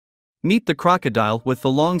Meet the crocodile with the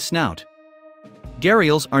long snout.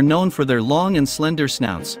 Gharials are known for their long and slender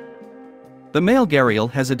snouts. The male gharial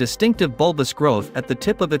has a distinctive bulbous growth at the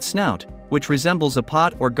tip of its snout, which resembles a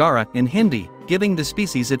pot or ghara in Hindi, giving the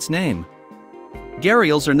species its name.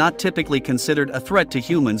 Gharials are not typically considered a threat to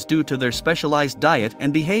humans due to their specialized diet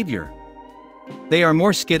and behavior. They are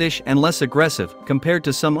more skittish and less aggressive compared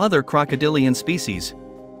to some other crocodilian species.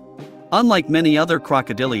 Unlike many other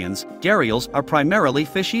crocodilians, gharials are primarily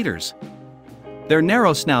fish eaters. Their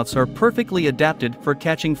narrow snouts are perfectly adapted for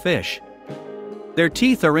catching fish. Their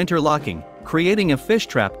teeth are interlocking, creating a fish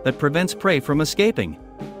trap that prevents prey from escaping.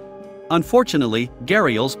 Unfortunately,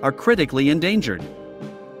 gharials are critically endangered.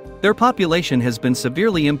 Their population has been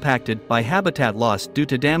severely impacted by habitat loss due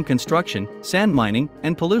to dam construction, sand mining,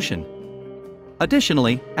 and pollution.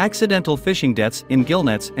 Additionally, accidental fishing deaths in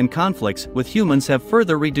gillnets and conflicts with humans have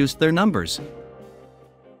further reduced their numbers.